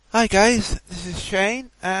Hi guys, this is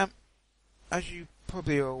Shane. As you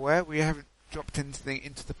probably are aware, we haven't dropped into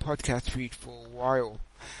the podcast feed for a while.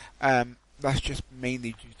 That's just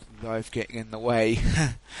mainly due to life getting in the way.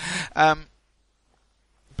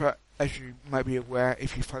 But as you might be aware,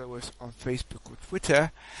 if you follow us on Facebook or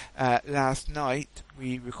Twitter, last night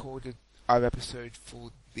we recorded our episode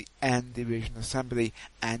for the End Division Assembly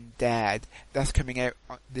and Dad. That's coming out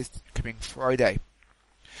on this coming Friday.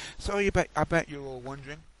 So I bet you're all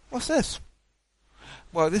wondering, what's this?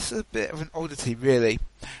 Well, this is a bit of an oddity, really.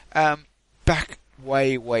 Back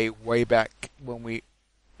way back when we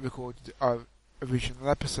recorded our original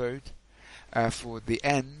episode for the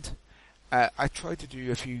end, I tried to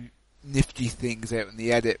do a few nifty things out in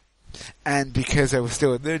the edit, and because I was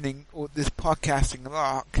still learning all this podcasting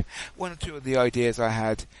lark, one or two of the ideas I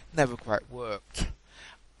had never quite worked.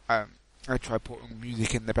 I tried putting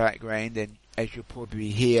music in the background, and as you'll probably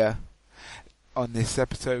hear on this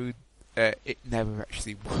episode, it never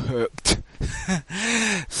actually worked.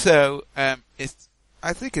 So I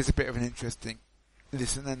think it's a bit of an interesting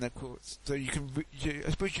listen, and of course, so I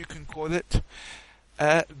suppose you can call it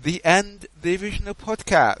the End, the original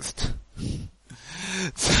podcast.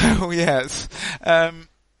 So yes,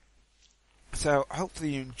 so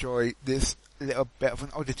hopefully you enjoy this little bit of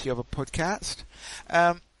an oddity of a podcast.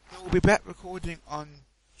 We'll be back recording on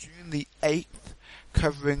June the 8th,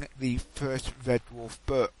 covering the first Red Dwarf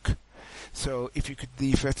book. So if you could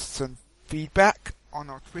leave us some feedback on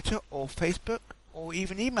our Twitter or Facebook, or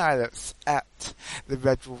even email us at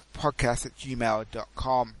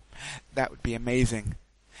thereddwarfpodcast@gmail.com. That would be amazing.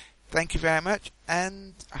 Thank you very much,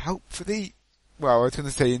 and hopefully, well, I was going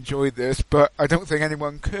to say enjoy this, but I don't think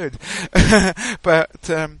anyone could. But,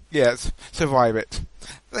 yes, survive it.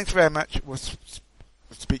 Thanks very much. We'll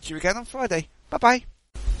speak to you again on Friday. Bye-bye.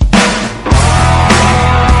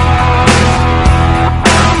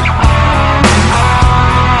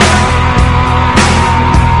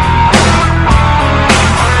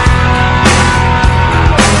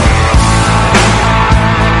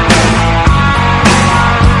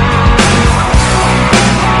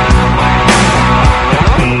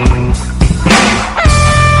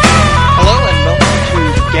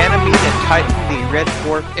 Red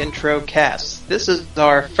Dwarf Introcast. This is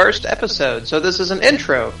our first episode, so this is an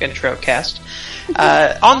Introcast.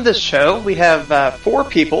 On this show, we have 4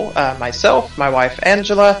 people, myself, my wife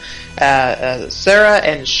Angela, Sarah,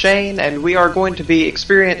 and Shane, and we are going to be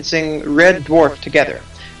experiencing Red Dwarf together.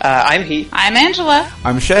 I'm Heath. I'm Angela.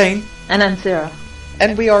 I'm Shane. And I'm Sarah.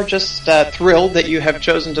 And we are just thrilled that you have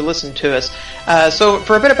chosen to listen to us. So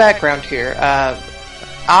for a bit of background here,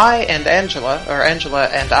 I and Angela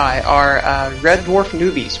and I are Red Dwarf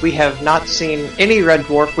newbies. We have not seen any Red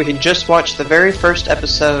Dwarf. We had just watched the very first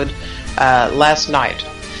episode last night.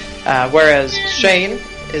 Whereas Shane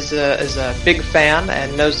is a big fan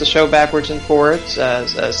and knows the show backwards and forwards.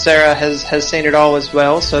 Sarah has seen it all as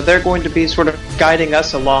well, so they're going to be sort of guiding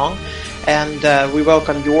us along. And we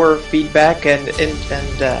welcome your feedback and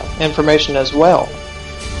information as well.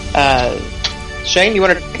 Shane, you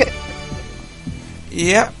want to take it?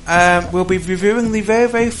 Yep, we'll be reviewing the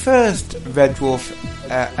very first Red Dwarf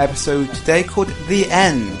episode today, called The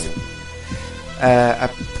End. A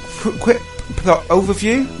quick plot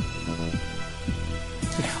overview.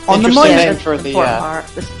 On the name for the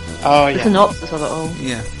the synopsis of it all.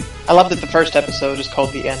 Yeah, I love that the first episode is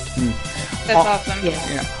called The End. That's awesome.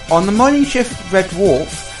 Yeah. On the morning shift, Red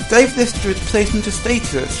Dwarf, Dave Lister is placed into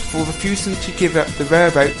status for refusing to give up the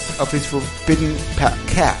whereabouts of his forbidden pet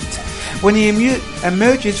cat. When he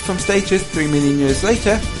emerges from status 3 million years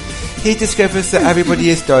later, he discovers that everybody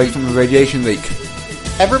has died from a radiation leak.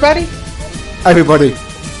 Everybody? Everybody.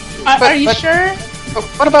 Are you sure?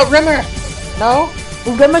 What about Rimmer? No?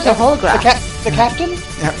 Well, Rimmer's a hologram. The captain?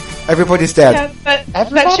 Yeah, everybody's dead. Yeah,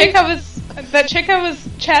 that chick I was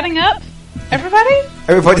chatting up? Everybody?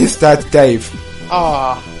 Everybody's dead, Dave.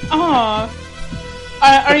 Aww.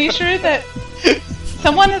 Are you sure that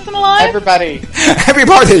someone isn't alive? Everybody.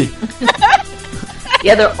 Everybody!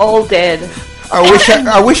 Yeah, they're all dead. I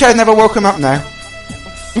wish I'd never woke him up now.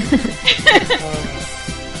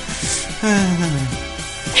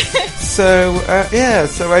 So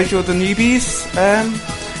as you're the newbies,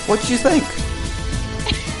 what did you think?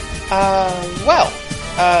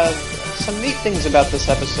 Some neat things about this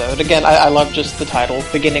episode. Again, I love just the title,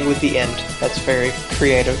 beginning with the end. That's very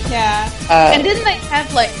creative. Yeah. And didn't they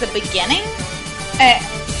have, like, the beginning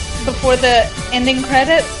before the ending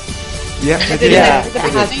credits? Yeah, they did.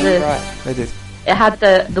 They did. It had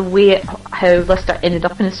the way how Lister ended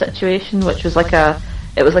up in a situation, which was like a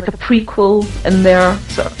it was like a prequel in there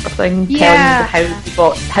sort of thing, Yeah.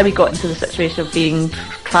 telling how he got into the situation of being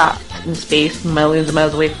trapped in space millions of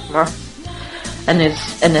miles away from Earth, and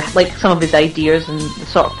like some of his ideas and the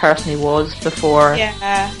sort of person he was before,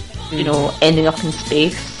 you know, ending up in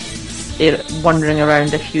space, wandering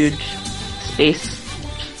around a huge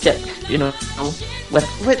spaceship, you know, with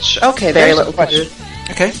very little to do.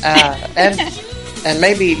 Okay. And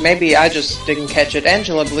maybe I just didn't catch it.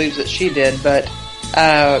 Angela believes that she did, but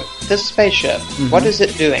this spaceship, what is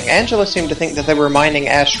it doing? Angela seemed to think that they were mining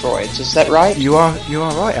asteroids. Is that right? You are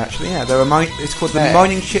right, actually. Yeah, they're it's called the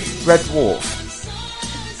mining ship Red Dwarf.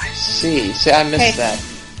 I see. See, I missed that.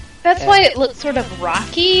 That's why it looks sort of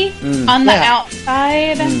rocky on the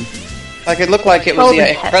outside. Like it looked like it was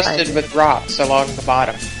encrusted with rocks along the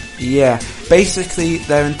bottom. Yeah, basically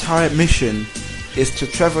their entire mission is to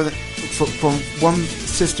travel from one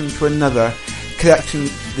system to another, collecting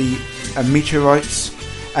the meteorites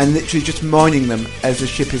and literally just mining them as the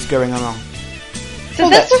ship is going along. So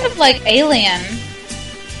that's sort of like Alien.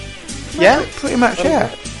 Yeah, pretty much.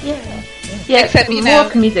 Yeah. Yeah, except more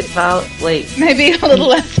comedic value, like maybe a little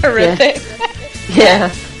less horrific.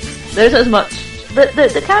 Yeah, there's as much.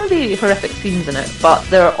 There can be horrific scenes in it, but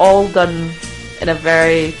they're all done in a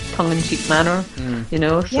very tongue-in-cheek manner, you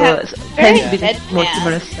know. So it tends to be the more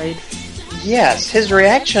humorous side. Yes, his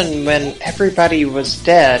reaction when everybody was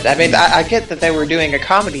dead. I mean, I get that they were doing a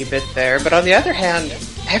comedy bit there, but on the other hand,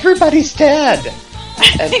 everybody's dead.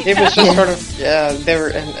 And it was just sort of,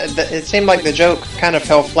 it seemed like the joke kind of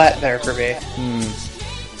fell flat there for me.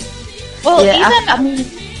 Well,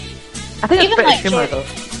 I think it's British humor, though.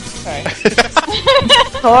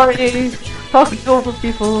 Sorry, talking over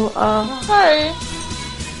people. Sorry.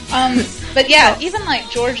 But yeah, even like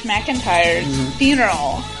George McIntyre's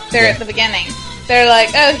funeral, they're at the beginning. They're like,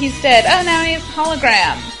 oh, he's dead. Oh, now he's a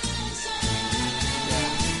hologram.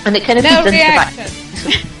 And it kind of No feeds reaction.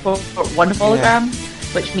 into one hologram,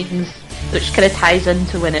 which kind of ties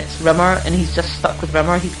into when it's Rimmer and he's just stuck with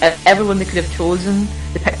Rimmer. Everyone they could have chosen,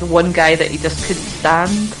 they picked the one guy that he just couldn't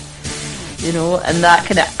stand, you know, and that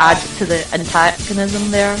kind of adds to the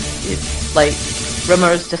antagonism there. It's like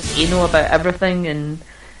Rimmer's just anal about everything,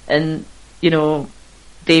 and you know,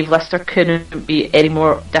 Dave Lister couldn't be any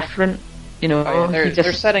more different. You know,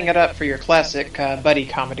 they're setting it up for your classic buddy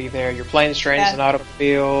comedy there. Your planes, trains, and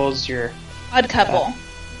automobiles. Your Odd Couple.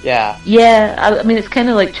 Yeah. I mean, it's kind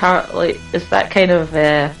of like it's that kind of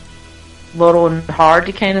Laurel and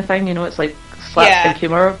Hardy kind of thing. You know, it's like slapstick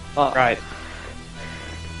humor, but right.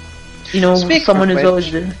 You know, someone who's always.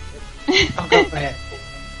 Go ahead.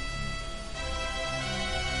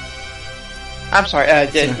 I'm sorry.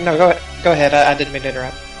 No, go ahead. I didn't mean to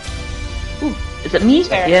interrupt. Ooh, is it me?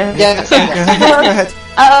 Yeah. Go ahead.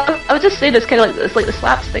 I was just saying it's kind of like the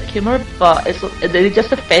slapstick humor, but they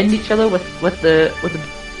just offend each other with the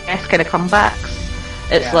best kind of comebacks.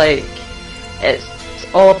 It's like it's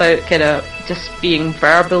all about kind of just being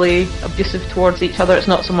verbally abusive towards each other. It's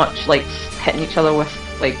not so much like hitting each other with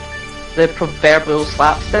like the proverbial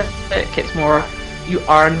slapstick. It's more you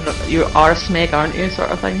are a smeg, aren't you,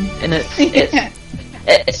 sort of thing. And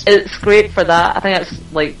it's great for that. I think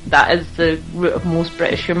that is the root of most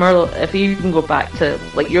British humour. If you even go back to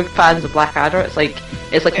like your fans of Blackadder, it's like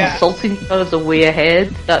insulting each other is a way ahead.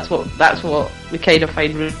 That's what we kind of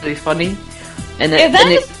find really funny. And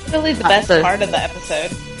that's really the best part of the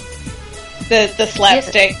episode. The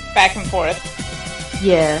slapstick back and forth.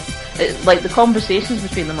 Yeah, like the conversations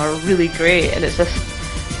between them are really great, and it's just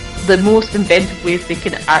the most inventive ways they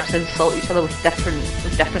can actually insult each other with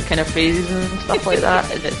different kind of phrases and stuff like that.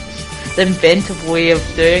 And it's the inventive way of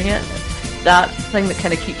doing it. That thing that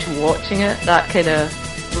kind of keeps you watching it. That kind of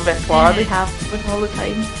repertoire they have with all the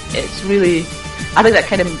time. It's really, I think that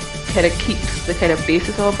kind of keeps the kind of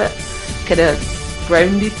basis of it kind of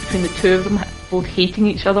grounded between the two of them, both hating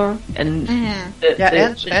each other and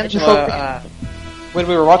Angela. When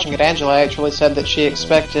we were watching it, Angela actually said that she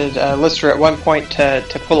expected Lister at one point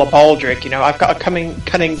to pull a Baldric. You know, I've got a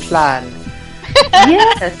cunning plan.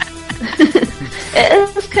 Yes.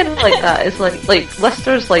 It is kind of like that. It's like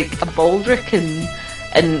Lister's like a Baldric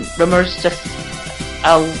and Rimmer's just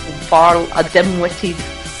a dim-witted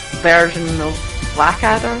version of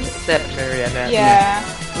Blackadder. Except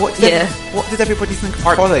What did everybody think of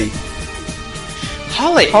Holly?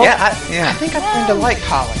 Holly, I think I'm going to like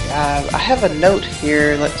Holly. I have a note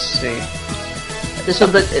here. Let's see. So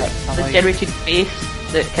it's the generated face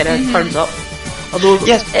that kind of turns up. Although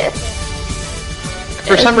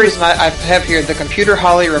for some reason I have here the computer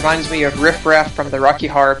Holly reminds me of Riff Raff from the Rocky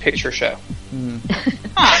Horror Picture Show.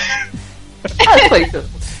 That's quite good.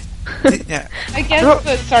 I guess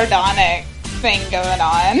it's sardonic. thing going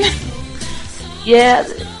on. Yeah,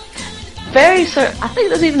 very I think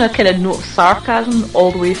there's even a kind of note of sarcasm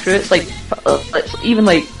all the way through. It's like, it's even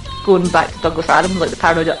like going back to Douglas Adams, like the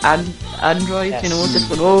paranoid android, Yes. you know, just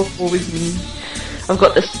going, oh, always me. I've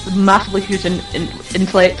got this massively huge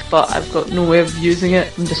intellect, but I've got no way of using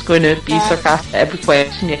it. I'm just going to be sarcastic at every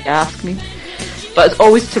question you ask me. But it's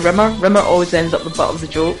always to Rimmer. Rimmer always ends up the butt of the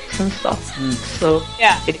jokes and stuff. So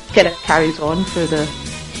it kind of carries on through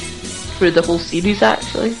the whole series,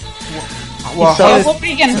 actually. Well, What were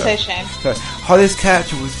you going to say, Shane? Holly's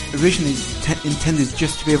character was originally intended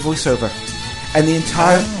just to be a voiceover, and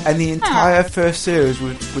the entire first series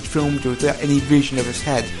was filmed without any vision of his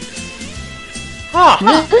head.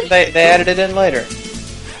 They added it in later.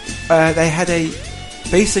 They had a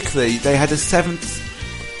seventh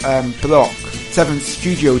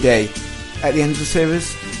studio day at the end of the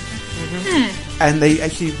series, and they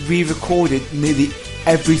actually re-recorded nearly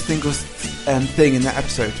every single thing in that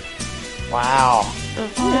episode. Wow.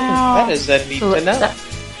 That is a neat to know.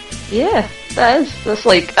 That's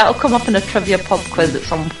like, that'll come up in a trivia pub quiz at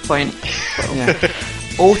some point. So. Yeah.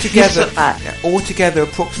 Altogether,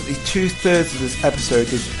 approximately 2/3 of this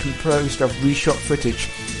episode is composed of reshot footage.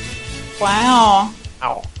 Wow.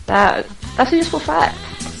 That's a useful fact.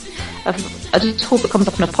 I just hope it comes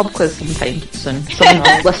up in a pub quiz sometime soon. Someone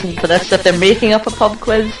will listen to this if they're making up a pub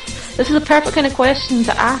quiz. This is a perfect kind of question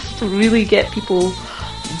to ask to really get people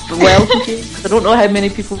well confused. 'Cause I don't know how many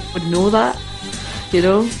people would know that. You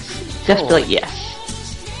know, just be like, yes.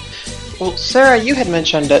 Well, Sarah, you had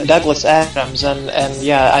mentioned Douglas Adams, and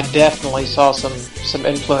yeah, I definitely saw some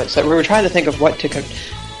influence. That we were trying to think of what to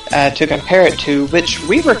compare it to, which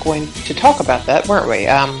we were going to talk about that, weren't we?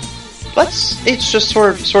 Let's each just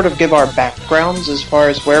sort of give our backgrounds as far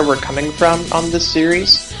as where we're coming from on this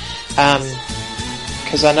series,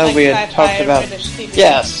 because I know Like we had talked about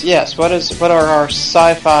yes. What are our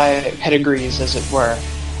sci-fi pedigrees, as it were?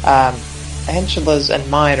 Angela's and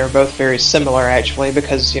mine are both very similar, actually,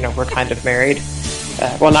 because, you know, we're kind of married.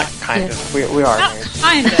 Well, not kind of. We are Not married.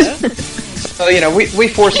 kind of. So, you know, we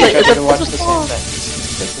force each other to watch the same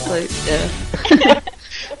thing.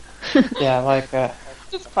 Yeah, like...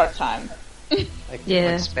 Just part-time. like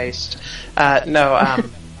spaced.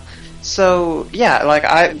 So, yeah, like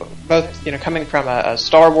both, you know, coming from a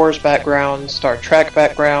Star Wars background, Star Trek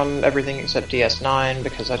background, everything except DS9,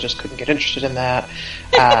 because I just couldn't get interested in that.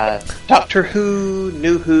 Doctor Who,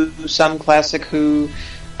 New Who, some classic Who,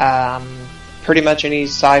 pretty much any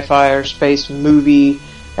sci-fi or space movie,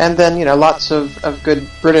 and then, you know, lots of good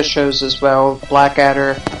British shows as well.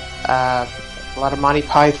 Blackadder, a lot of Monty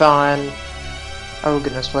Python. Oh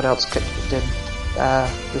goodness, what else did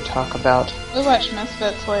we talk about? We watched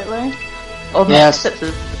Misfits lately. Oh, yes. Misfits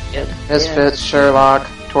is good. Misfits, Sherlock,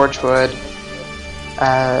 Torchwood.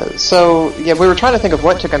 So, yeah, we were trying to think of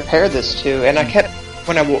what to compare this to, and I kept,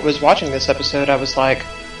 when I was watching this episode, I was like,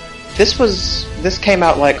 this came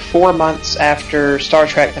out like 4 months after Star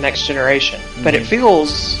Trek The Next Generation, but it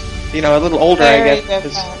feels, you know, a little older, Very I guess,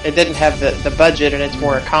 because it didn't have the budget, and it's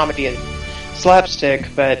more a comedy and slapstick,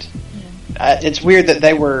 but it's weird that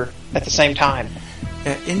they were at the same time.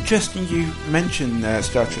 Interesting you mentioned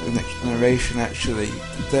Star Trek The Next Generation, actually.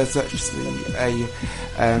 There's actually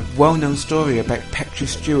a well-known story about Patrick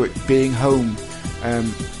Stewart being home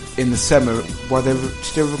in the summer while they were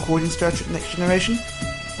still recording Star Trek The Next Generation.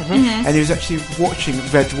 And he was actually watching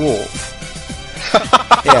Red Dwarf.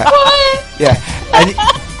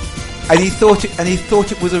 And he thought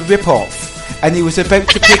it was a rip-off. And he was about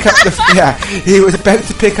to pick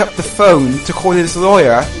up the phone to call his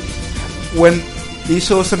lawyer when he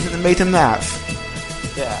saw something that made him laugh.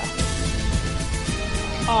 Yeah.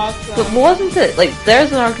 Awesome. But wasn't it, like,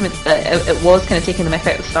 there's an argument that it was kind of taking the mick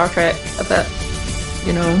out of Star Trek a bit,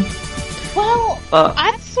 you know? Well,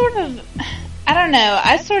 I don't know,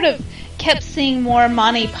 I sort of kept seeing more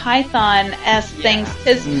Monty Python-esque things,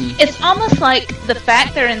 because it's almost like the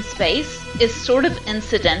fact they're in space is sort of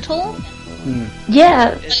incidental.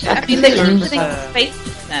 Yeah. I mean, they're using space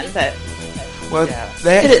then, but... Well,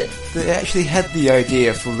 they actually had the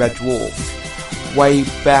idea for Red Dwarf way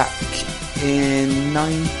back in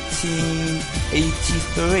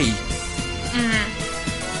 1983.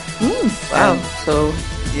 Wow. So...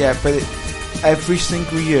 Yeah, but every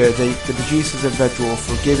single year, the producers of Red Dwarf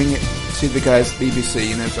were giving it to the guys at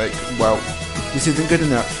BBC, and it was like, well, this isn't good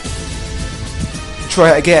enough.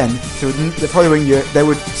 Try it again. So the following year, they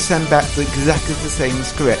would send back exactly the same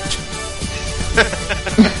script.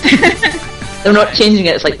 They're not changing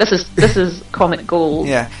it. It's like, this is comic gold.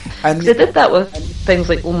 Yeah, and they did that with things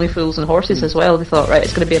like Only Fools and Horses as well. They thought, right,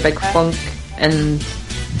 it's going to be a big funk, and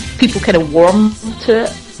people kind of warm to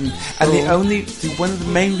it. And one of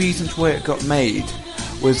the main reasons why it got made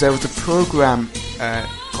was there was a program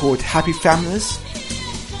called Happy Families,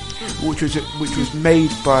 which was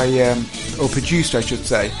made by or produced, I should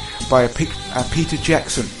say, by Peter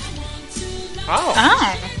Jackson. Oh.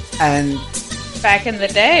 And back in the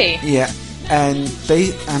day. Yeah, and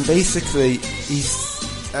basically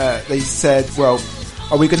they said, well,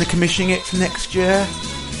 are we going to commission it for next year?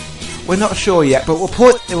 We're not sure yet, but we'll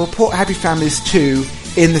put Happy Families 2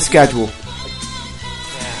 in the schedule.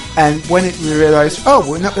 Yeah. And when we realised, oh,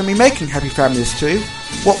 we're not going to be making Happy Families 2,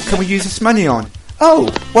 what can we use this money on?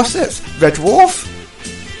 Oh, what's this? Red Dwarf?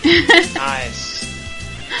 Nice.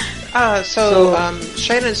 So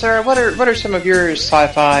Shane and Sarah, what are some of your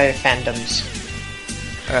sci-fi fandoms?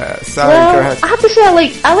 Sorry, go ahead. I have to say,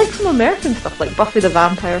 I like some American stuff, like Buffy the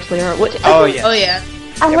Vampire Slayer, which yeah.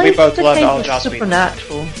 I like we both the loved kind all of Joss Whedon.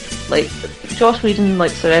 supernatural, like Joss Whedon,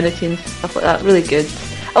 like Serenity and stuff like that. Really good.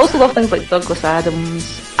 I also love things like Douglas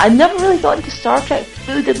Adams. I never really got into Star Trek.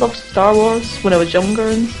 I really did love Star Wars when I was younger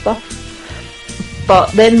and stuff.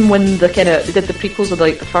 But then when they did the prequels of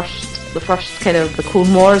like the first kind of the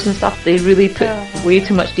Clone Wars and stuff, they really put way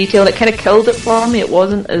too much detail, and it kind of killed it for me. It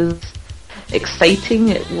wasn't as exciting.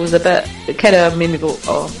 It kind of made me go,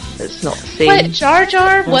 oh, it's not the same. What, Jar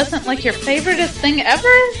Jar wasn't like your favoriteest thing ever?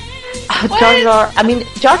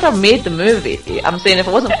 Jar Jar made the movie. I'm saying if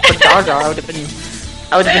it wasn't for Jar Jar, I would have been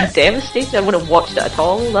devastated. I wouldn't have watched it at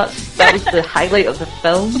all. That was the highlight of the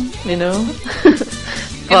film, you know.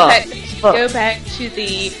 In fact, go back to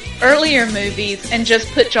the earlier movies and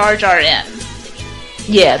just put Jar Jar in.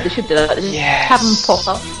 Yeah, they should do that. Just have him pop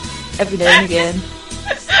up every now and again.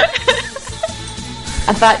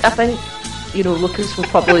 In fact, I think Lucas will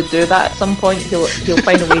probably do that at some point. He'll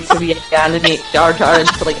find a way to reanimate Jar Jar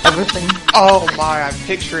into like everything. Oh my, I'm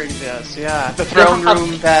picturing this. Yeah, the throne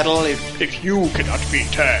room battle. If you cannot be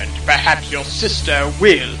turned, perhaps your sister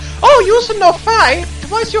will. Oh, you should not fight.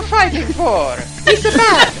 What's you fighting for? He's a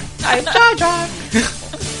man. I'm Jar Jar.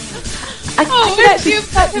 I can actually in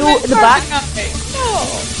the back.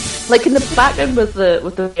 Like in the background with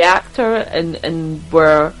the reactor and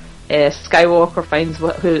where Skywalker finds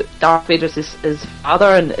who Darth Vader's his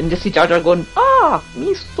father, and just see Jar Jar going,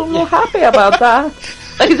 me so not happy about that.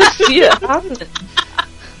 I can just see it happening.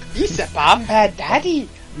 He's a bomb bad daddy.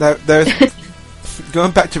 No, there's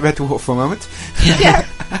going back to Red Dwarf for a moment. Yeah.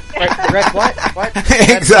 Red what? What?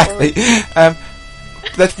 Exactly.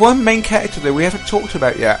 There's one main character that we haven't talked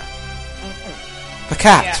about yet. The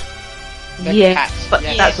cat. Yeah, but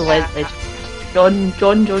that's a legend.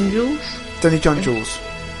 John Jules. Danny John Jules.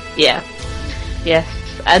 Yeah. Yes.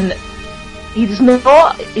 And he's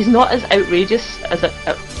not as outrageous as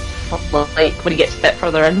like when he gets a bit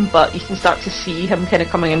further in, but you can start to see him kind of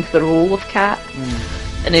coming into the role of Cat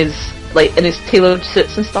in his tailored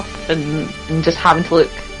suits and stuff, and just having to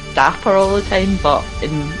look dapper all the time, but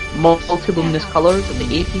in multi-luminous colours of the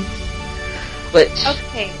 80s. Which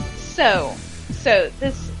so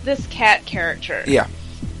this Cat character. Yeah.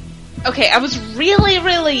 Okay, I was really,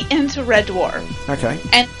 really into Red Dwarf. Okay.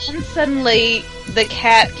 And then suddenly the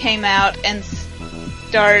cat came out and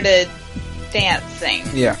started dancing.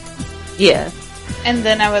 Yeah. Yeah. And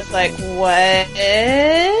then I was like, what?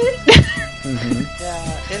 Yeah,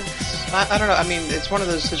 I don't know. I mean, it's one of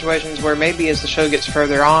those situations where maybe as the show gets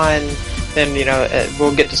further on, then,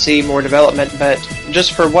 we'll get to see more development, but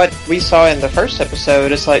just for what we saw in the first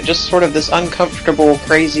episode, it's like just sort of this uncomfortable,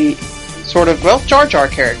 crazy sort of, Jar Jar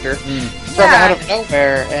character from out of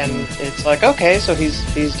nowhere, and it's like, okay, so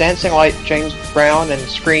he's dancing like James Brown and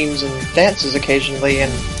screams and dances occasionally,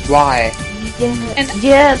 and why?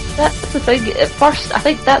 Yeah, that's the thing. At first, I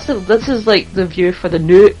think this is like the view for the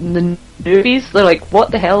newbies. They're like,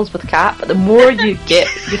 what the hell's with Cat? But the more you get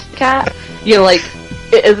used to Cat, you're like,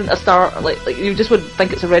 it isn't a star. Like you just would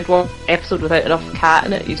think it's a Red Dwarf episode without enough Cat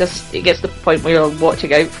in it. It gets to the point where you're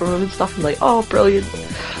watching out for him and stuff, and like, oh, brilliant.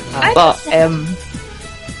 I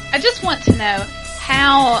just want to know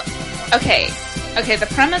how. Okay. The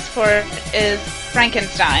premise for it is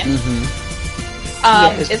Frankenstein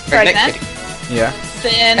is pregnant. Yeah.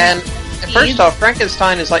 And first off,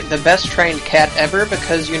 Frankenstein is like the best trained cat ever,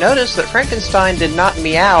 because you notice that Frankenstein did not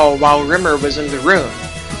meow while Rimmer was in the room.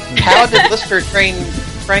 How did Lister train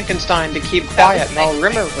Frankenstein to keep quiet while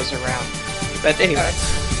Rimmer was around? But anyway.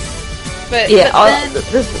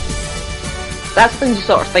 That's things you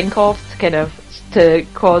sort of think of to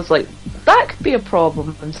cause, like, that could be a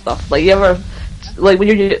problem and stuff. Like, you ever, like,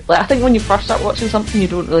 I think when you first start watching something, you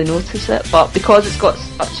don't really notice it, but because it's got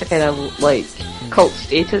such a kind of, like, cult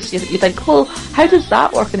status, you think, well, how does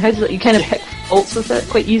that work, and how does it, you kind of pick faults with it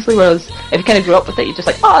quite easily, whereas if you kind of grew up with it, you're just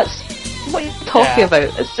like, oh, what are you talking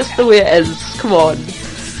about? It's just the way it is. Come on.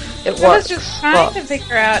 It works. I was just trying to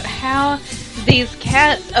figure out how these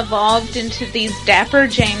cats evolved into these dapper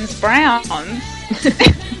James Browns.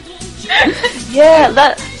 Yeah,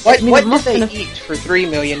 that... What I mean, did they eat for 3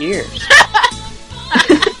 million years?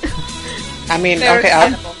 I mean,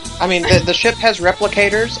 I mean, the ship has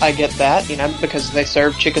replicators, I get that, because they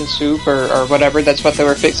serve chicken soup or whatever, that's what they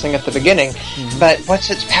were fixing at the beginning. Mm-hmm. But what's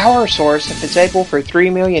its power source if it's able for 3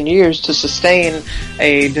 million years to sustain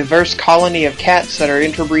a diverse colony of cats that are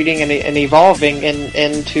interbreeding and evolving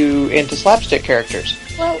into slapstick characters?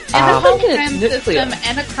 Well, it's a hologram system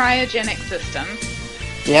and a cryogenic system.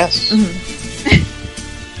 Yes. Mm-hmm.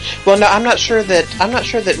 Well, no, I'm not sure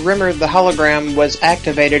that Rimmer the hologram was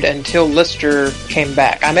activated until Lister came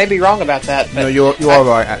back. I may be wrong about that. But no, you are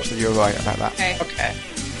right. Actually, you're right about that. Okay.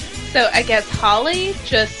 So I guess Holly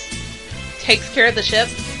just takes care of the ship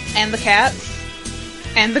and the cats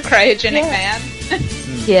and the cryogenic man.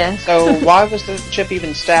 Yeah. So why was the ship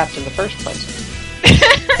even staffed in the first place?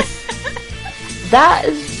 That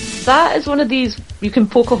is one of these you can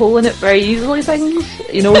poke a hole in it very easily things.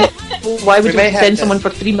 Why would you send someone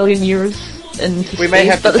for 3 million years into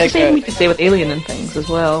space? But the same we could say with Alien and things as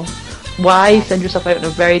well. Why send yourself out on a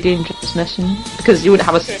very dangerous mission? Because you wouldn't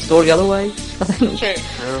have a story otherwise. I think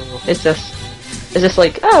it's just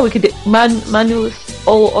like, we could manual this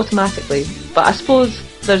all automatically. But I suppose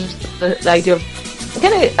there's the idea of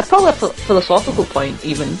probably a philosophical point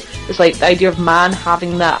even. It's like the idea of man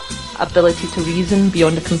having that ability to reason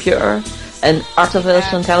beyond a computer, and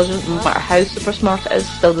artificial intelligence, no matter how super smart it is,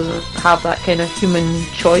 still doesn't have that kind of human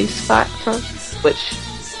choice factor, which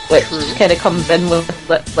kind of comes in with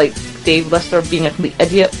like Dave Lister being a complete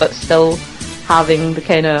idiot, but still having the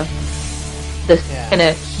kind of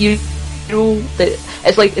hero that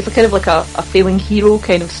it's a kind of like a failing hero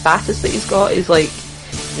kind of status that he's got. Is like,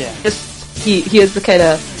 he is the kind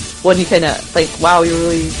of one you kind of like, wow, you're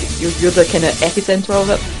the kind of epicenter of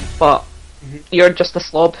it, but you're just a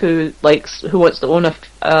slob who wants to own a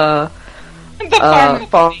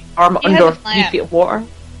farm under 3 feet of water.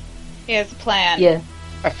 He has a plan. Yeah.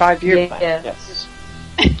 A 5-year plan. Yeah. Yes.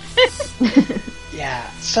 Yeah.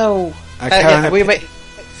 So we may.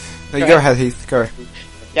 No, go ahead, Heath. Go ahead.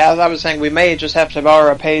 Yeah, as I was saying, we may just have to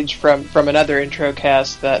borrow a page from another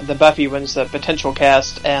Introcast, the Buffy ones, the potential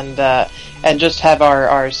cast, and just have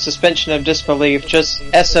our suspension of disbelief just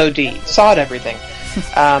SOD, sod everything.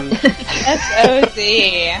 SOD.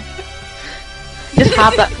 Just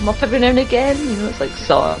have that come up every now and again. It's like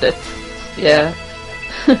sod it. Yeah.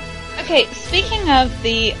 Okay, speaking of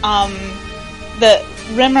the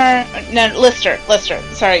Rimmer, no, Lister.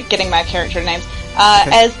 Sorry, getting my character names.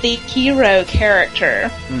 As the hero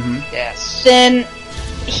character. Mm-hmm. Yes. Then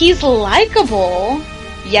he's likable,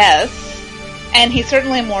 yes, and he's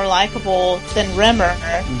certainly more likable than Rimmer.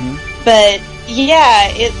 Mm-hmm. But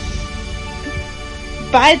yeah,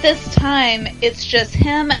 by this time it's just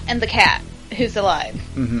him and the cat who's alive.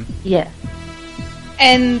 Mm-hmm. Yeah.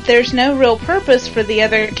 And there's no real purpose for the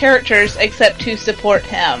other characters except to support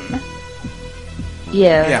him.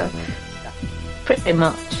 Yeah. Pretty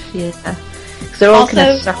much, yeah. They're all kind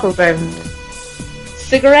of circled around.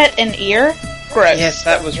 Cigarette and ear? Gross. Yes,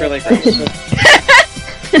 that was really gross.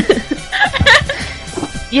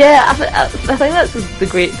 Yeah, I think that's the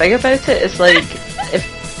great thing about it. It's like, if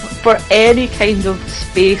for any kind of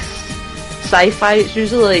space sci-fi, it's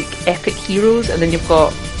usually like epic heroes, and then you've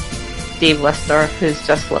got Dave Lister, who's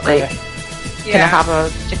just like, can I have a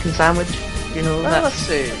chicken sandwich? Well, let's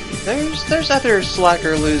see. There's other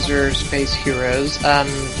slacker loser space heroes.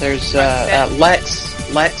 There's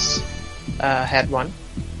Lex had one.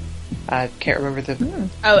 I can't remember the.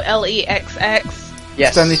 LEXX.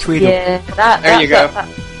 Yes. Stanley Tweedle. Yeah, there you go.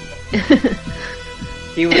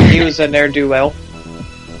 He was a ne'er-do-well.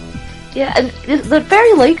 Yeah, and they're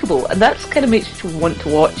very likable, and that's kind of makes you want to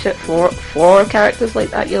watch it for characters like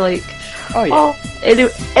that. You're like,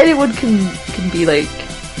 anyone can be like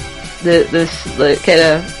the kind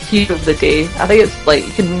of hero of the day. I think it's like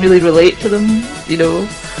you can really relate to them.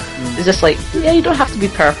 It's just like, you don't have to be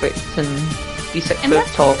perfect and be 6 foot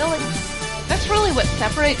tall. That's really what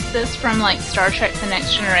separates this from like Star Trek: The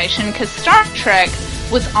Next Generation, because Star Trek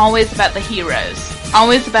was always about the heroes,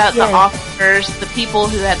 always about the officers, the people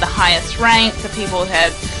who had the highest rank, the people who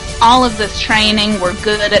had all of this training, were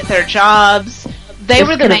good at their jobs. They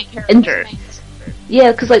were the main characters.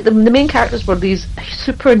 Yeah, because like the main characters were these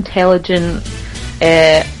super intelligent,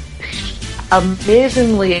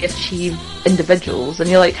 amazingly achieved individuals, and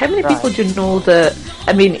you're like, how many people do you know that?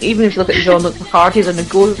 I mean, even if you look at Jean-Luc Picard, he's a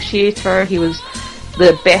negotiator. He was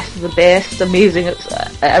the best of the best, amazing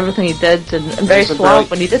at everything he did, and very suave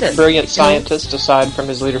when he did it. Brilliant scientist, aside from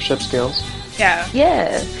his leadership skills. Yeah.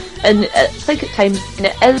 Yeah. And I think at times, and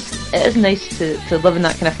it is nice to live in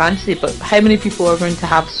that kind of fantasy, but how many people are going to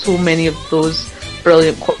have so many of those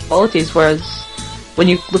brilliant qualities, whereas when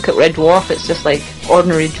you look at Red Dwarf, it's just like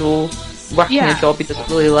ordinary Joe working a job he doesn't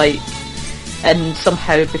really like, and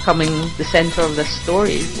somehow becoming the centre of this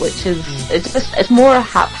story, which is, it's more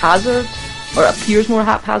haphazard, or it appears more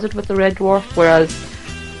haphazard with the Red Dwarf, whereas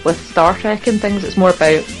with Star Trek and things, it's more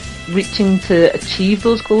about reaching to achieve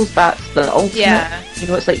those goals. That's the ultimate. Yeah. You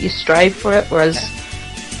know, it's like you strive for it, whereas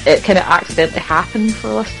it kind of accidentally happened for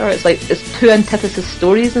Lister. It's like, it's two antithesis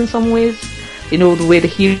stories in some ways. You know, the way the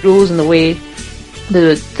heroes and the way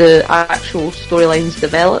the actual storylines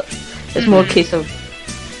develop. It's more a case of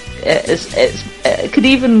it could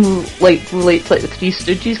even like relate to like the Three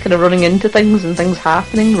Stooges, kind of running into things and things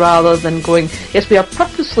happening, rather than going, yes, we are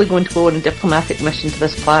purposely going to go on a diplomatic mission to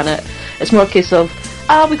this planet. It's more a case of,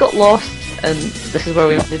 we got lost and this is where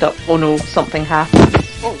we ended up. Oh no, something happened.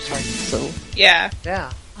 Oh, sorry. So yeah.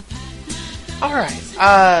 Alright,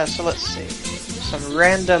 so let's see. Some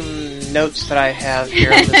random notes that I have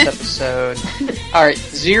here on this episode. Alright,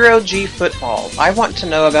 Zero G Football. I want to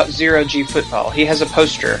know about Zero G Football. He has a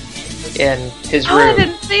poster in his room. Oh, I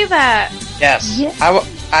didn't see that. Yes. Yeah.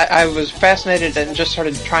 I was fascinated and just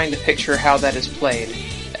started trying to picture how that is played,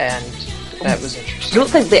 and that was I interesting. don't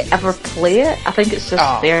think they ever play it. I think it's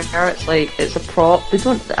just there. It's like, it's a prop. They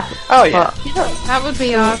don't. Oh yeah. But, you know, That would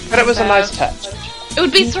be awesome. But it was a nice touch. It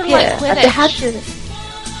would be sort of yeah, like they had Quidditch.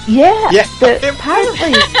 to. Yeah. But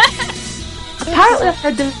Apparently I've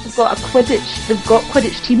heard they've got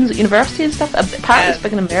Quidditch teams at university and stuff. Apparently it's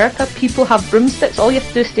big in America. People have broomsticks. All you have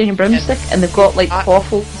to do is stay on your broomstick, and they've got like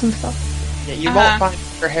quaffles and stuff. Yeah, you won't find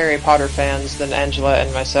more Harry Potter fans than Angela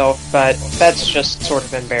and myself, but that's just sort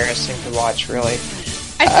of embarrassing to watch, really.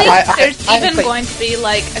 I think there's even going to be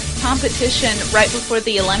like a competition right before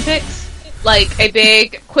the Olympics, like a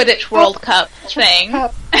big Quidditch World Cup thing.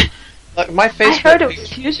 Look, my I Facebook heard it was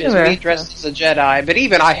picture huge in is me America. dressed as a Jedi, but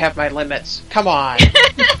even I have my limits. Come on.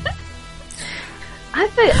 I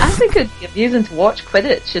think it'd be amusing to watch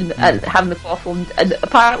Quidditch and having the quaffle. And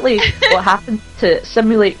apparently, what happens to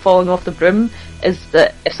simulate falling off the broom is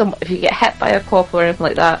that if you get hit by a quaffle or anything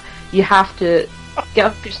like that, you have to get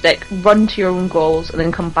off your stick, run to your own goals, and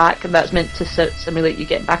then come back. And that's meant to simulate you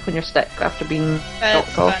getting back on your stick after being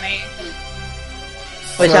knocked off. Funny.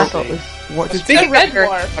 Which I thought was. What did Speaking Red of Harry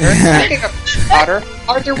Dwarf. Potter, speaking of Potter,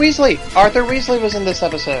 Arthur Weasley. Arthur Weasley was in this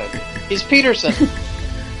episode. He's Peterson.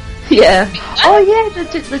 Yeah. Oh yeah,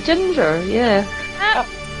 the ginger. Yeah.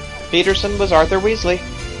 Peterson was Arthur Weasley,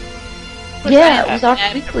 Yeah, it was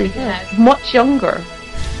Arthur Weasley. Yeah, much younger.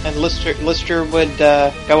 and Lister would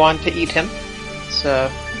go on to eat him.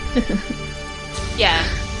 So Yeah.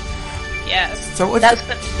 Yes. So what? That's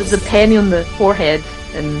the penny on the forehead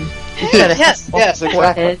and. yes, exactly.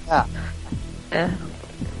 Forehead. Yeah. Yeah.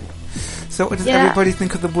 So what does Yeah. everybody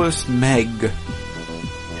think of the worst Meg?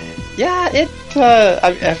 Yeah,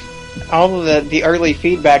 all of the early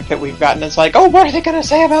feedback that we've gotten is like, oh, what are they going to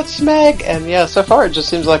say about Smeg? And yeah, so far it just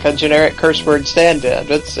seems like a generic curse word stand-in.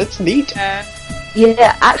 It's neat.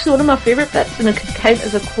 Yeah, actually one of my favourite bits, and it could count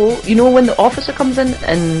as a quote, you know when the officer comes in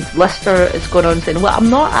and Lister is going on saying, well, I'm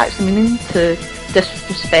not actually meaning to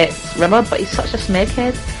disrespect Rimmer, but he's such a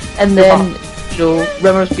smeghead. And then, you know,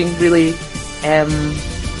 Rimmer's being really,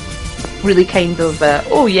 really kind of,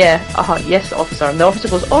 oh yeah, yes officer. And the officer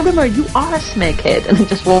goes, oh Rimmer, you are a smeghead. And he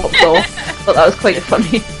just walks off. But that was quite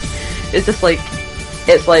funny. It's just like,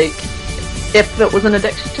 it's like, if it was in a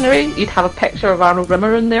dictionary, you'd have a picture of Arnold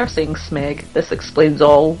Rimmer in there saying Smeg. This explains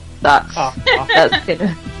all. That's kind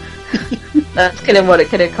of what it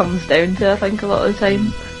kind of comes down to, I think, a lot of the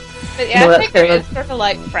time. But yeah, I think it is sort of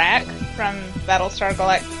like Frack from Battlestar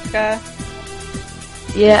Galactica.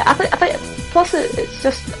 Yeah, I think plus it's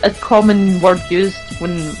just a common word used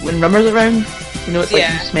when Rimmer's around. You know, it's like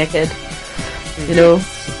you smeghead. You know,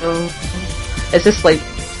 so it's just like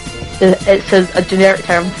it's a generic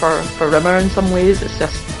term for Rimmer in some ways. It's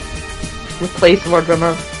just replace the word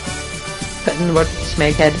Rimmer, put in the word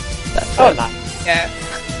smeghead. That's nice. Yeah.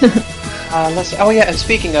 Let's see. Oh yeah, and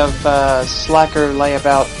speaking of slacker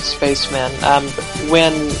layabout spacemen,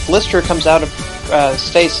 when Lister comes out of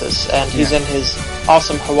stasis and he's in his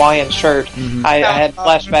awesome Hawaiian shirt, I had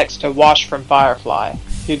flashbacks to Wash from Firefly.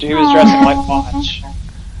 He was dressing like Watch.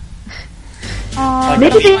 Like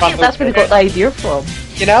maybe that's where they got the idea from.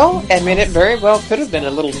 You know, I mean, it very well could have been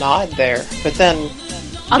a little nod there, but then.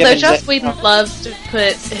 Although Joss Whedon loves to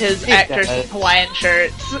put his actors in Hawaiian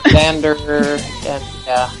shirts. Xander and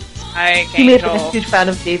Like He may have been a Angel. huge fan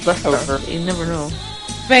of Dave Lister. You never know.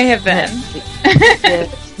 May have been. Yeah.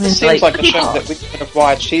 It seems like a show that we could have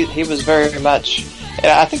watched. He was very much.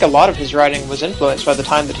 I think a lot of his writing was influenced by the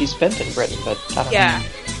time that he spent in Britain, but I don't know.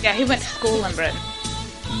 Yeah, he went to school in Britain.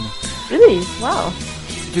 Really? Wow.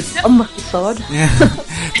 Unlucky sod. Yeah.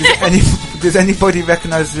 Does anybody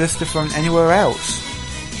recognise Lister from anywhere else?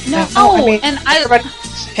 No, I mean, and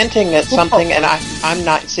everybody's hinting at something, and I'm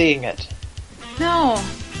not seeing it. No.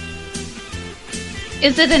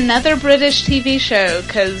 Is it another British TV show?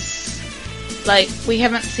 Because, like, we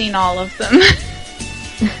haven't seen all of them.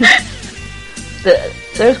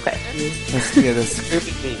 There's quite a few. There's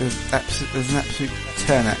an absolute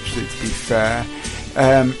ton, actually, to be fair.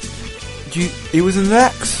 He was in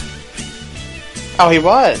Lex? Oh, he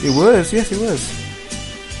was? He was, yes, he was.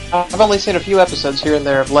 I've only seen a few episodes here and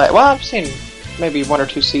there of Well, I've seen maybe 1 or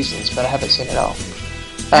 2 seasons, but I haven't seen it all.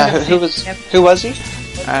 Who was he?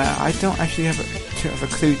 I don't actually have a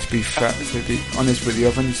clue, to be fair, to be honest with you.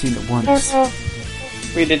 I've only seen it once.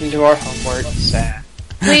 We didn't do our homework. Sad.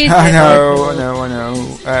 I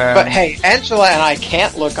know. But hey, Angela and I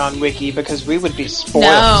can't look on Wiki because we would be spoiled.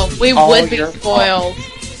 No, we would be spoiled.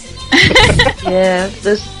 Yeah,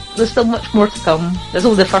 there's still much more to come. There's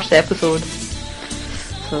only the first episode.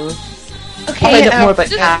 So, Okay, I'll find out more about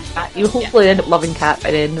Cat. You hopefully end up loving Cat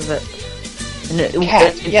by the end of it. And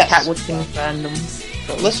Cat watching random.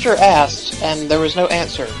 Lister asked, and there was no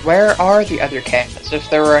answer, where are the other cats? If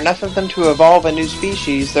there are enough of them to evolve a new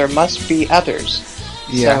species, there must be others.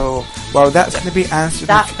 Yeah. So, well, that's going to be answered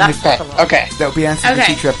okay. That'll be answered in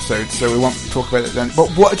future episodes, so we won't talk about it then. But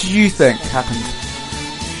what do you think happened?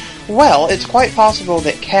 Well, it's quite possible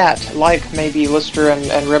that Cat, like maybe Lister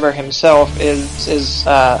and Rimmer himself, is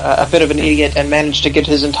a bit of an idiot and managed to get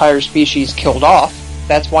his entire species killed off.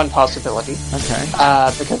 That's one possibility. Okay.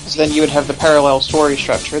 Because then you would have the parallel story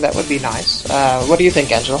structure. That would be nice. What do you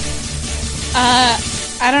think, Angela?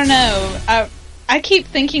 I don't know. I keep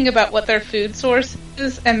thinking about what their food source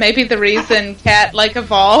is, and maybe the reason Cat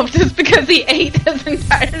evolved is because he ate his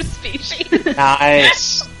entire species.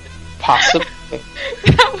 Nice. Possibly.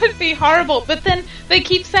 That would be horrible. But then they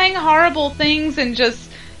keep saying horrible things and just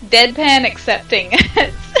deadpan accepting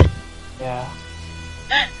it. Yeah.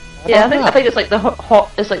 I think it's like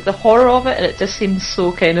the horror of it, and it just seems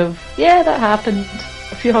so kind of that happened.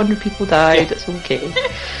 A few hundred people died. It's okay.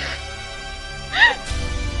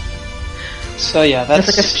 So yeah, that's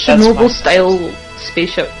like a Chernobyl-style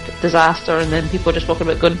spaceship disaster, and then people are just walking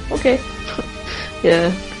about going, okay,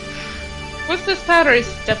 yeah. What's this powdery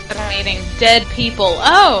stuff that I'm eating? Dead people.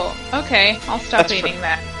 Oh, okay. I'll stop eating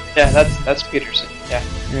that. Yeah, that's Peterson. Yeah.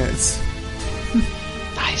 Yes.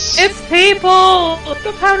 Nice. It's people.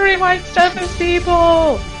 The powdery white stuff is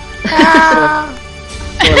people. Ah.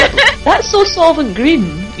 That's so Solvent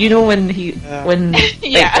Green. You know when they've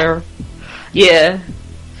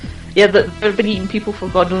been eating people for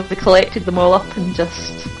God knows. They collected them all up and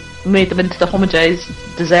just made them into the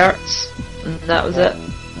homogenized desserts, and that was it.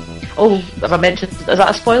 Oh, have I mentioned? Is that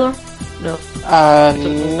a spoiler? No.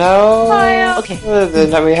 No. Okay.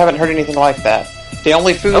 No, we haven't heard anything like that. The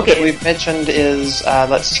only food that we've mentioned is,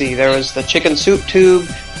 let's see, there was the chicken soup tube,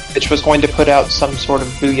 which was going to put out some sort of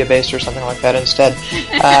bouillabaisse or something like that instead.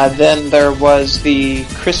 Then there was the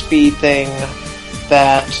crispy thing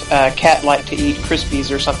that Cat liked to eat,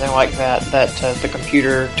 Crispies or something like that, that the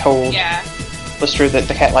computer told Lister that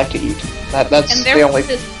the cat liked to eat. That's the only...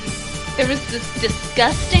 There was this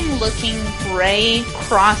disgusting-looking gray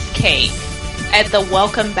cross cake at the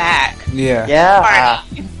welcome back party. Yeah.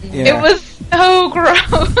 It was so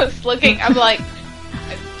gross looking. I'm like,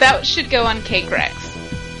 that should go on Cake Rex.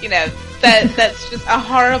 You know, that's just a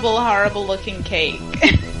horrible, horrible looking cake.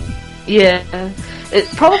 Yeah. It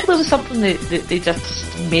probably was something that they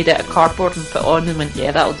just made out of cardboard and put on and went,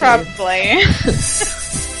 that'll do. Probably.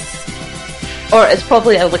 Or it's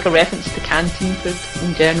probably a reference to canteen food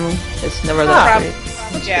in general. It's never that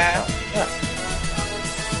great. Yeah.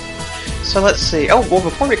 So let's see. Oh, well,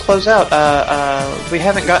 before we close out, we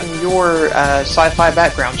haven't gotten your sci-fi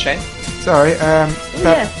background, Shane. Sorry,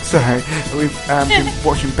 sorry. We've been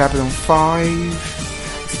watching Babylon 5,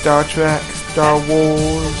 Star Trek, Star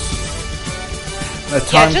Wars.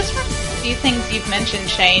 Just from a few things you've mentioned,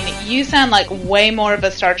 Shane, you sound like way more of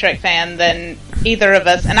a Star Trek fan than either of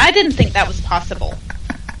us, and I didn't think that was possible.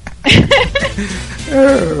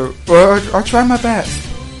 Well, I'll try my best.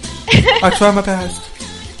 I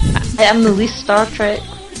am the least Star Trek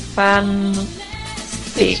fan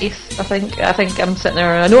base, I think. I think I'm sitting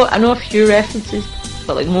there, I know a few references,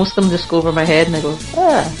 but most of them just go over my head and I go,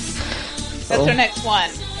 That's our next one.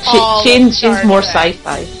 Shane's more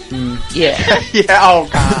sci-fi. Mm. Yeah. Yeah, oh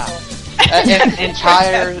god.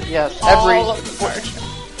 entire, yes, all of the Star Trek.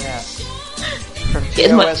 yes.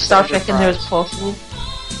 Get as much Star Trek in there as possible.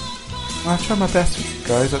 I try my best,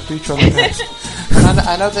 guys. I do try my best.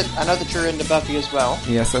 I know that you're into Buffy as well.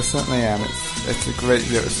 Yes, I certainly am. It's a great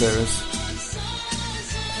little series.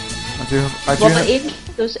 I do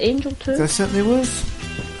have. There's Angel too. There certainly was.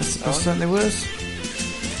 There certainly was.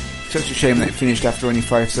 Such a shame that it finished after only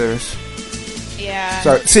 5 series. Yeah.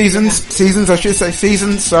 So seasons. I should say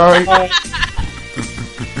seasons. Sorry.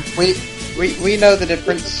 We know the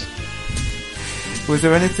difference. Was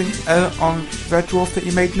there anything on Red Dwarf that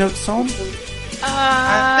you made notes on?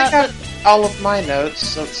 I think I've all of my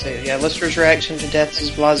notes. Let's see. Yeah, Lister's reaction to death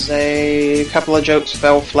is blasé. A couple of jokes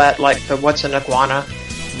fell flat, like the "What's an iguana?"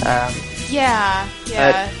 Yeah.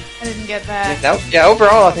 I didn't get that. Yeah,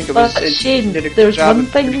 overall, I think it was. Shane, there's one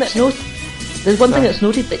thing that's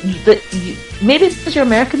noted that you maybe because you're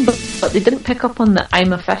American, but they didn't pick up on the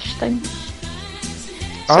 "I'm a fish" thing.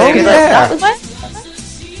 Oh yeah. That was,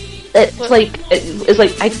 it's like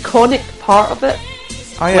iconic part of it.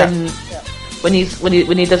 Oh yeah. When he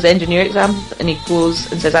does the engineer exam and he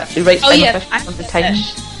goes and says actually writes I'm a fish 100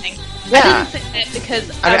 times. Yeah. I didn't say that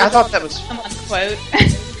because I thought that was someone's quote.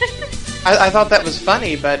 I thought that was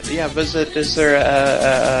funny, but yeah, is there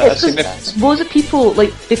a significance? Loads of people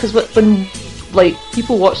because when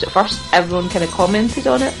people watched it first, everyone kind of commented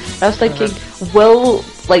on it. I was thinking, will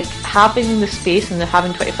having the space and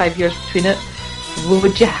having 25 years between it,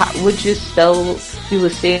 would you still feel the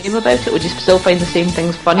same about it? Would you still find the same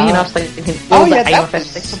things funny? And I was thinking,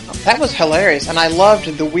 that was hilarious, and I loved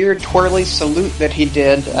the weird twirly salute that he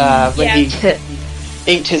did when he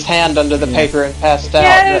inked his hand under the paper and passed out.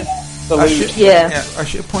 Yes. I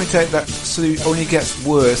should point out that salute only gets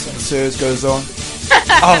worse as the series goes on.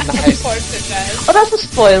 Oh, nice. Of course it does. Oh, that's a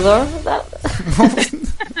spoiler.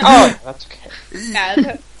 Oh, that's okay.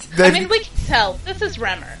 Yeah, I mean, we can tell. This is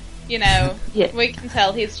Remmer. You know, we can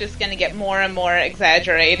tell he's just going to get more and more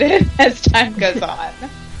exaggerated as time goes on.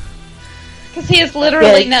 Because he has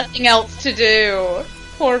literally nothing else to do.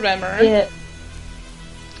 Poor Remmer. Yeah.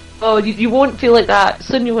 Oh, you won't feel like that.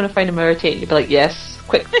 Soon you want to find him irritating. You'll be like, yes,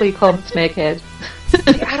 quickly calm Smeghead.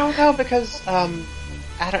 I don't know, because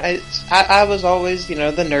I was always, the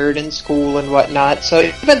nerd in school and whatnot, so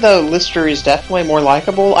even though Lister is definitely more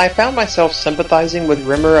likable, I found myself sympathizing with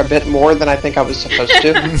Rimmer a bit more than I think I was supposed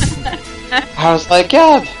to. I was like,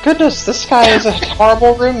 yeah, goodness, this guy is a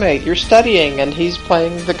horrible roommate. You're studying, and he's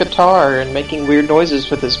playing the guitar and making weird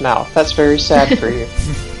noises with his mouth. That's very sad for you.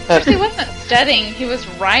 He wasn't studying, he was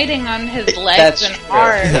riding on his legs and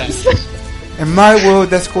arms. In my world,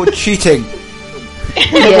 that's called cheating.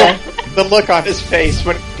 Yeah. The look on his face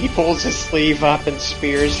when he pulls his sleeve up and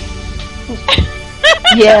spears.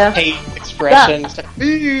 Yeah. Hate expressions.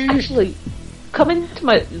 Actually,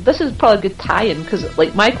 this is probably a good tie-in, because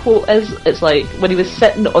my quote is, it's when he was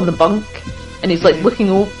sitting on the bunk and he's looking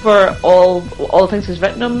over all the things he's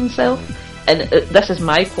written on himself, and this is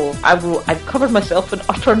my quote. I've covered myself in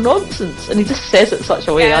utter nonsense, and he just says it in such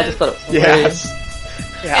a way. I just thought it was hilarious. Yes.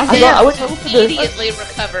 Yeah. And then immediately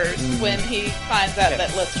recovers when he finds out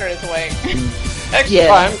that Lister is awake. X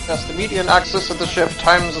time plus the median axis of the ship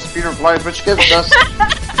times the speed of light, which gives us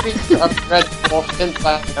Red Dwarf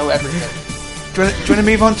insight know everything. Do you want to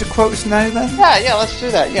move on to quotes now then? Yeah, let's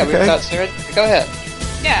do that. Yeah, okay. We've got Sarah. Go ahead.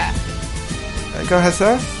 Yeah. Go ahead,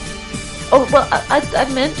 Sarah. Oh, well, I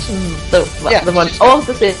mentioned the one.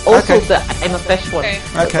 Also the I'm a fish one.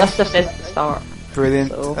 Okay. That's just at the start.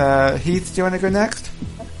 Brilliant. So. Heath, do you want to go next?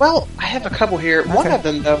 Well, I have a couple here. Okay. One of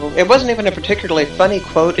them, though, it wasn't even a particularly funny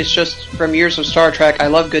quote. It's just from years of Star Trek. I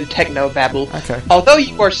love good techno babble. Okay. Although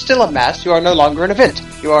you are still a mass, you are no longer an event.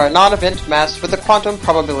 You are a non-event mass with a quantum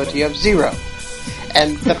probability of 0.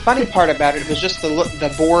 And the funny part about it was just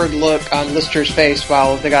the bored look on Lister's face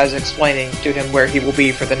while the guy's explaining to him where he will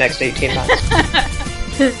be for the next 18 months.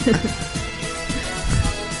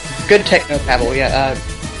 Good techno babble, yeah.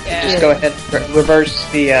 Just go ahead, reverse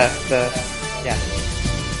the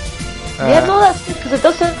yeah, no, that's good, because it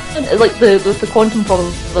does sound the quantum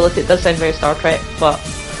probability. It does sound very Star Trek, but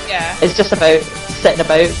it's just about sitting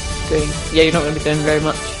about doing. Yeah, you're not going to be doing very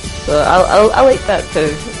much. So I like that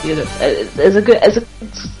too. It's a good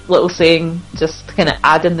little saying, just to kind of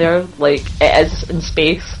add in there. Like, it is in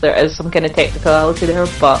space, there is some kind of technicality there,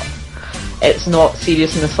 but it's not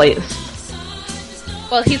serious in the slightest.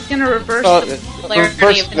 Well, he's going to reverse the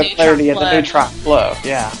polarity of the neutron flow.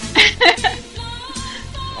 Yeah.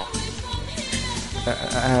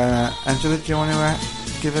 Angela, do you want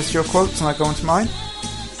to give us your quotes and I go on to mine?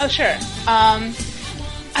 Oh, sure.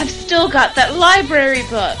 I've still got that library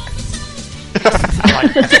book.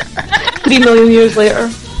 3 million years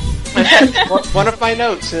later. One of my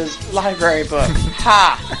notes is library book.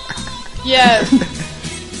 Ha! Yes.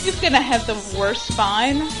 He's gonna have the worst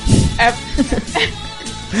spine ever.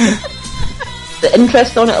 The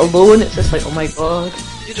interest on it alone, it's just like, oh my god.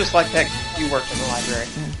 You just like that you worked in the library.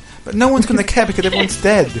 But no one's going to care because everyone's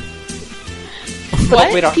dead.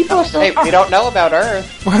 What? We don't People know. are still- Hey, we don't know about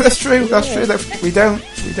Earth. Well, that's true. That's true. We don't.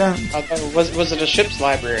 Was it a ship's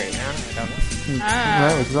library? I don't know.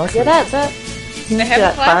 No, exactly. Yeah, that. They have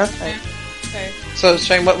that a class. clarified. Okay. So,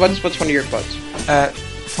 Shane, what's one of your quotes?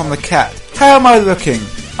 From the cat. How am I looking?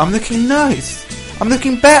 I'm looking nice. I'm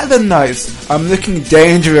looking better than nice. I'm looking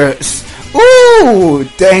dangerous. Ooh,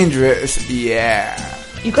 dangerous. Yeah.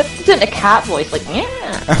 You got to do it in a cat voice, like,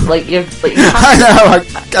 yeah. Like, you're, like, you I know.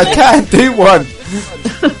 I can't do one.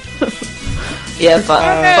 yeah, but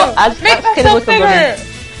as Make kind of myself like a running.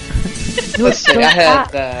 bigger! Let's see.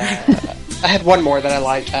 I had one more that I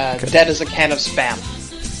liked. Dead as a can of spam.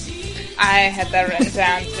 I had that written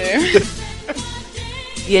down too.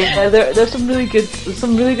 Yeah, there's some really good.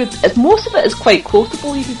 Most of it is quite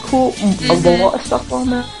quotable. You could quote a lot of stuff on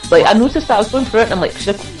there. Like I noticed that I was going through it, and I'm like,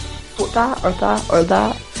 should I quote that or that or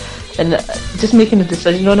that? And just making a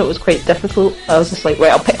decision on it was quite difficult. I was just like,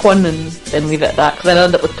 right, I'll pick one and then leave it at that. Because then I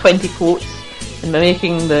ended up with 20 quotes, and by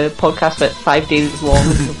making the podcast about 5 days long, I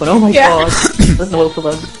was going, oh my god, there's no will to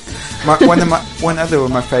live. One other of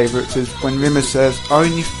my favourites is when Rimmer says, "I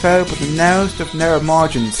only fell but the narrowest of narrow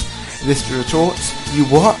margins." This retorts, "You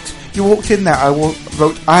what? You walked in there. I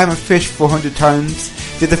wrote, I am a fish 400 times,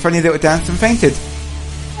 did a funny little dance and fainted."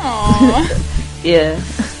 Aww. Yeah.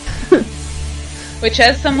 Which,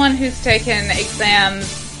 as someone who's taken exams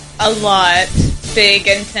a lot, big,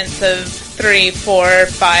 intensive, 3, 4,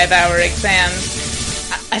 5 hour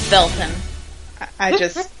exams, I felt him. I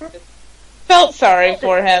just felt sorry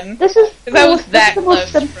for him. This is I was that the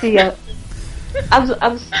most close. sympathy.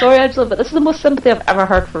 I'm sorry, Angela, but this is the most sympathy I've ever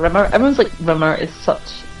heard for Rimmer. Everyone's like, Rimmer is such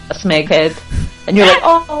a smeghead, and you're like,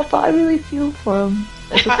 oh, but I really feel for him.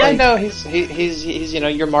 It's just I like, know he's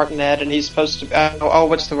your Martinet, and he's supposed to.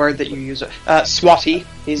 What's the word that you use? Swatty.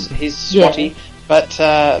 He's swatty, but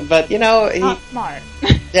Not smart.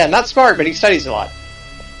 yeah, not smart, but he studies a lot.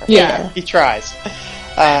 yeah. He tries.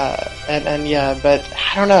 And yeah, but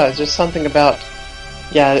I don't know. It's just something about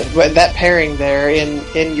that pairing there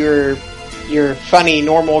in your funny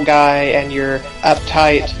normal guy and your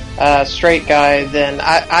uptight straight guy. Then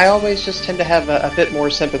I always just tend to have a bit more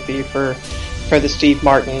sympathy for the Steve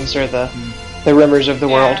Martins or the Rimmers of the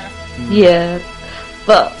world. Yeah,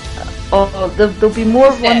 but there'll be more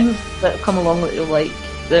ones that come along that you'll like.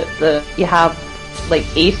 That you have like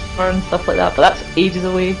Ace and stuff like that, but that's ages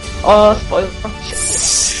away. Oh,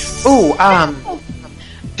 spoiler!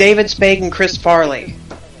 David Spade and Chris Farley.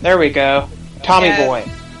 There we go. Tommy Yeah. Boy.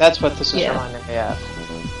 That's what this is Yeah. reminding me of.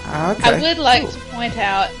 Okay. I would like to point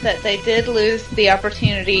out that they did lose the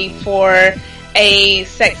opportunity for a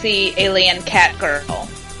sexy alien cat girl.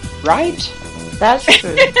 Right? That's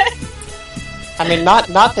true. I mean, not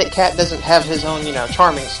that Cat doesn't have his own,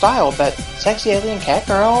 charming style, but sexy alien cat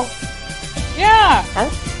girl. Yeah.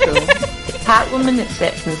 That's true. Catwoman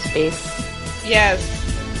acceptance space. Yes.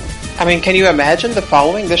 I mean, can you imagine the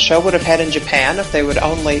following this show would have had in Japan if they would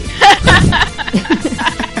only...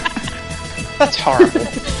 That's horrible.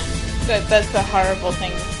 That's a horrible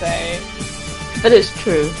thing to say. But it's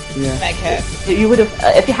true. Yeah. Meghead. You would have,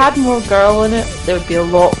 if you had more girl in it, there would be a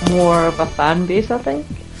lot more of a fan base, I think.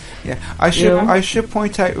 Yeah. I should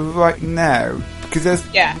point out right now because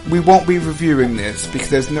we won't be reviewing this because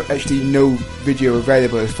there's actually no video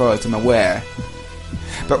available as far as I'm aware.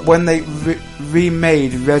 But when they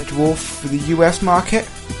remade Red Dwarf for the US market,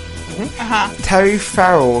 Terry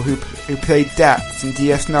Farrell, who played Dax in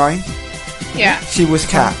DS9, she was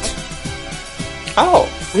Cat. Oh.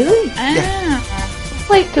 Really? Yeah. I'd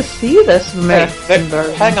like to see this American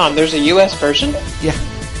version. Hang on, there's a US version? Yeah.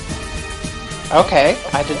 Okay,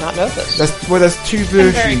 I did not know this. There's two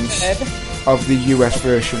versions of the US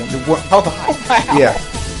version. Hold on. Wow.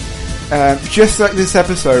 Yeah. Just like this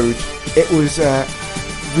episode, it was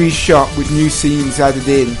reshot with new scenes added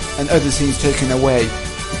in and other scenes taken away.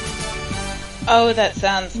 Oh, that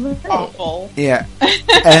sounds awful. Yeah.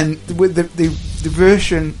 And with the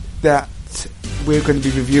version that we're going to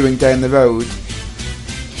be reviewing down the road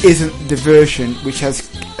isn't the version which has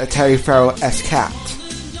a Terry Farrell as Cat.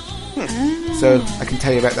 So I can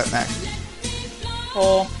tell you about that now.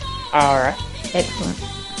 Cool. Alright. Excellent.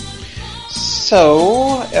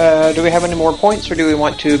 So, do we have any more points, or do we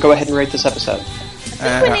want to go ahead and rate this episode?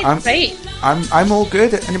 I think we need to rate. I'm all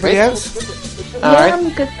good. Anybody else? Alright. I'm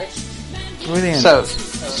good. Brilliant. So,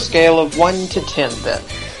 scale of 1 to 10 then.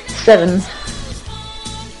 7.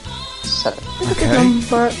 7. Okay.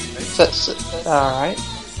 Alright.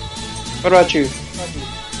 What about you?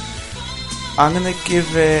 I'm gonna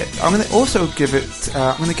also give it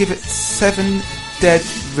 7 dead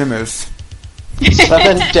rimmers.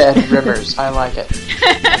 7 dead rimmers. I like it.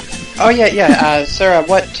 Oh yeah. Sarah,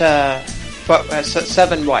 what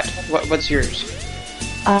 7 what? What's yours?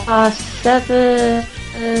 7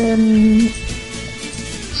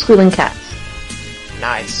 squealing cats.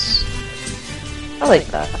 Nice. I like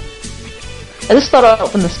that. I just thought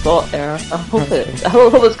up on the spot there. I hope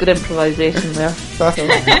it's good improvisation there.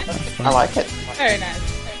 I like it. Very nice.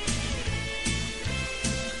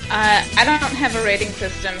 I don't have a rating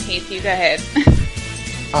system, Heath. You go ahead.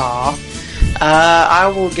 Aw. I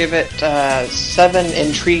will give it 7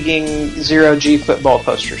 intriguing 0G football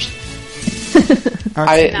posters.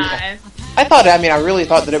 Nice. I really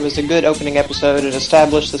thought that it was a good opening episode. It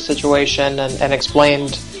established the situation and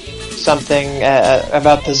explained something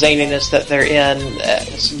about the zaniness that they're in.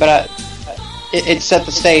 But it set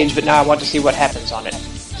the stage, but now I want to see what happens on it.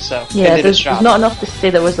 So, yeah, it did its job. there's not enough to say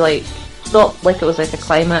there was not like it was like a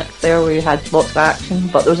climax there where you had lots of action,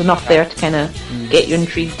 but there was enough there to kind of get you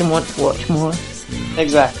intrigued and want to watch more.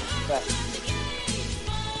 Exactly.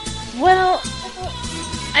 Well,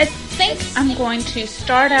 I think I'm going to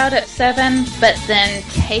start out at 7, but then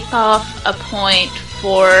take off a point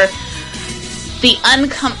for the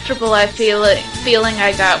uncomfortable feeling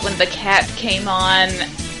I got when the cat came on.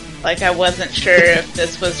 Like I wasn't sure if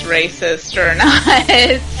this was racist or not.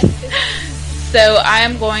 So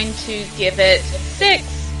I'm going to give it 6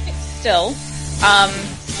 still.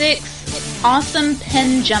 6 awesome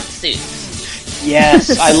pin jumpsuits.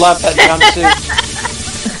 Yes, I love that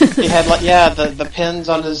jumpsuit. He had the pins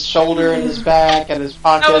on his shoulder and his back and his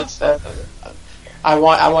pockets. I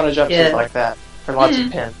want a jumpsuit like that for lots of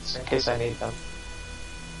pins in case I need them.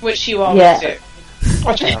 Which you always do.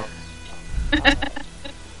 Watch out.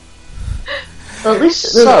 Well, at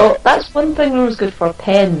least that's one thing that was good for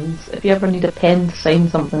pens. If you ever need a pen to sign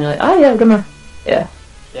something, you're like, oh yeah, remember. Yeah.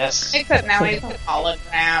 Yes. Except now he's an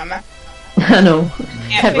hologram. I know.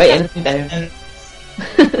 Can't write anything down. And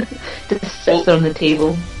Just sits on the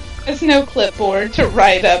table. there's no clipboard to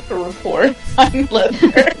write up a report on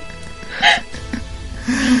Lister.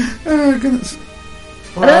 Oh goodness.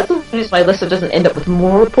 And that's the reason why Lister doesn't end up with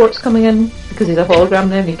more reports coming in, because he's a hologram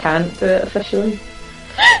now and he can't do it officially.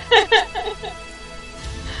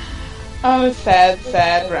 Oh, sad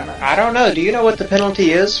rumor. I don't know. Do you know what the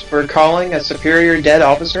penalty is for calling a superior dead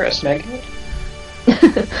officer a smeghead?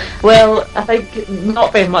 Well, I think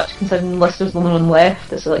not very much, considering Lister's the only one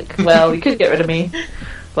left. It's like, well, you could get rid of me,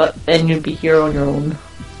 but then you'd be here on your own.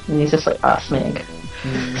 And he's just like, smeg.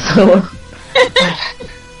 So...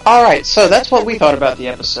 Alright, so that's what we thought about the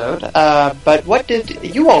episode. But what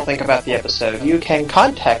did you all think about the episode? You can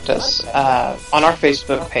contact us on our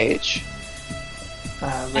Facebook page.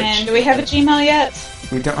 And do we have a Gmail yet?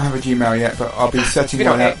 We don't have a Gmail yet, but I'll be setting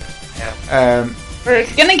one up. We're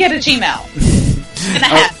gonna get a Gmail.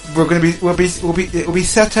 It'll be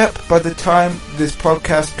set up by the time this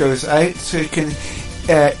podcast goes out, so you can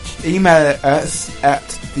email us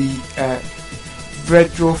at the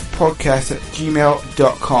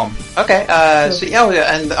reddwarfpodcast@gmail.com. Okay,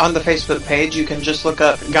 and on the Facebook page you can just look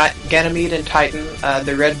up Ganymede and Titan,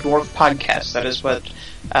 the Red Dwarf Podcast. That is what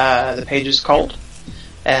the page is called.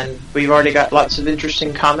 And we've already got lots of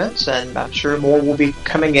interesting comments, and I'm sure more will be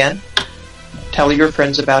coming in. Tell your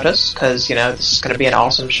friends about us, because, this is going to be an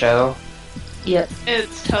awesome show. Yep.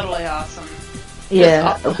 It's totally awesome.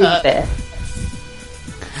 Yeah, it'll be the best.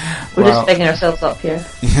 We're just bigging ourselves up here.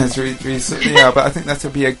 Yes, but I think that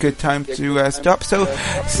will be a good time to stop. So,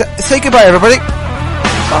 say goodbye, everybody.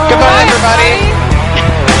 Goodbye, everybody.